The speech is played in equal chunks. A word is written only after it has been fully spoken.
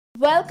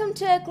Welcome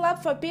to a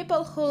club for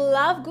people who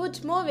love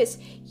good movies.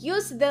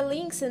 Use the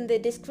links in the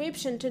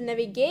description to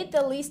navigate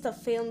the list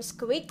of films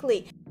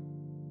quickly.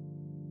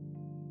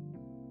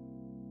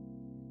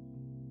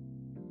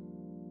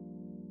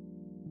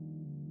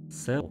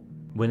 Cell.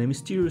 When a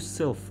mysterious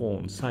cell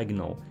phone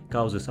signal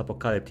causes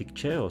apocalyptic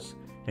chaos,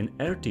 an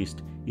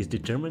artist is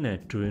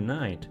determined to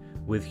reunite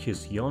with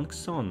his young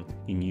son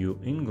in New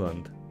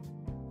England.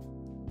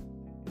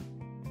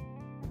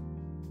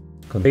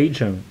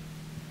 Contagion.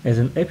 As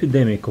an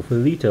epidemic of a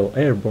lethal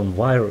airborne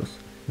virus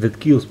that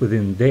kills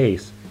within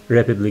days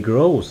rapidly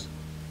grows,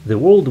 the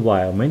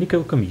worldwide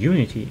medical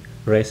community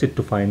races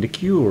to find a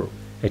cure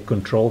and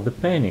control the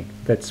panic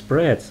that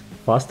spreads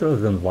faster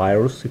than the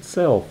virus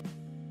itself.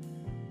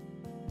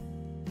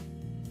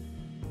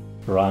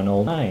 Run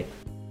all night.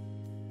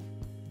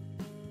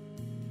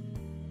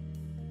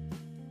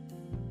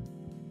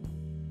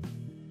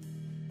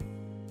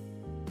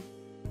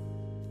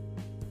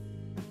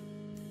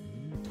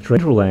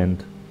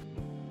 Strangerland.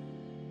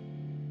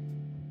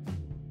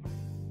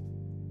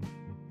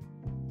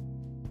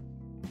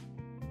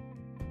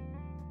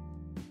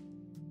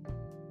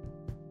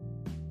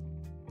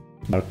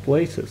 Dark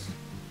places.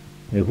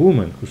 A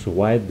woman who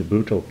survived the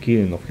brutal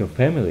killing of her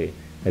family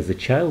as a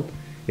child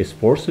is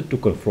forced to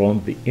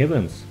confront the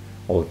events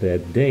of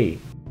that day.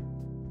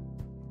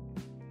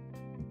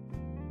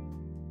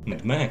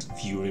 Mad Max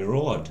Fury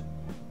Road.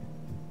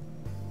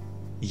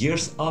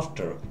 Years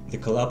after the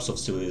collapse of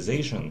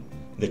civilization,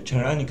 the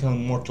tyrannical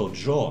Mortal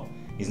Joe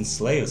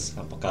enslaves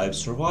apocalypse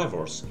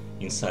survivors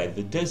inside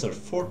the desert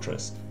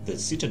fortress, the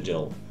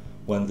Citadel.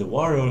 When the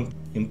warrior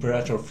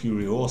Imperator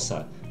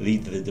Furiosa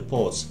leads the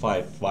deposed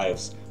 5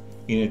 wives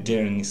in a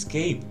daring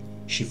escape,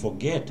 she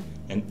forgets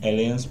an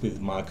alliance with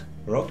Mag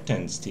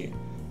Rocktansty,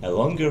 a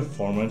longer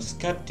former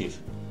captive.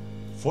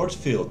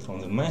 Force-filled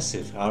on the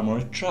massive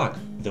armored truck,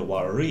 the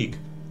War Rig,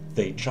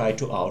 they try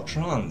to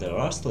outrun the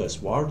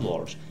restless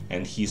warlord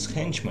and his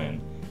henchmen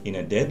in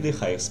a deadly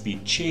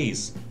high-speed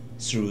chase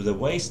through the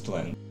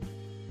wasteland.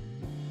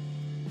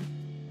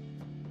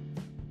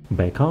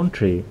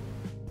 Backcountry.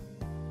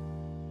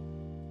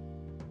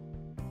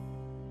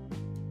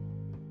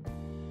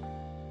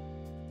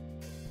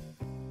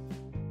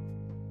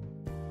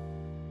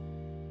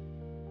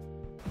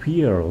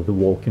 Fear of the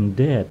Walking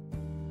Dead.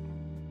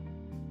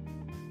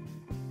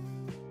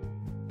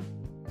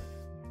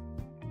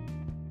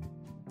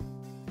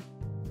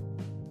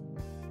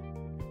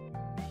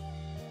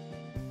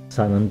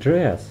 San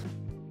Andreas.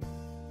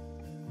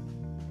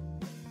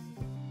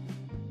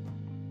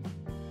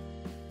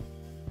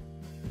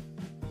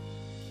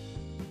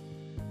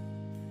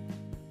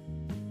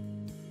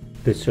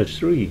 The Search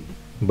 3,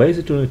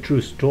 based on a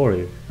true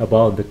story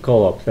about the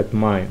collapse at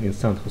mine in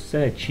San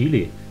Jose,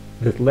 Chile,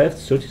 that left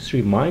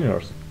 33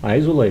 miners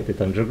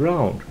isolated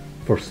underground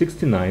for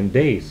 69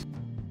 days.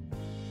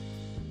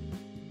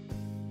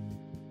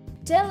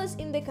 Tell us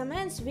in the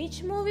comments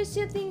which movies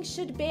you think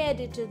should be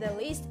added to the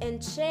list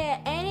and share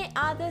any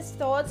other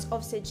thoughts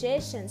or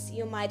suggestions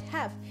you might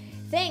have.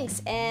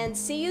 Thanks and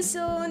see you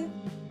soon!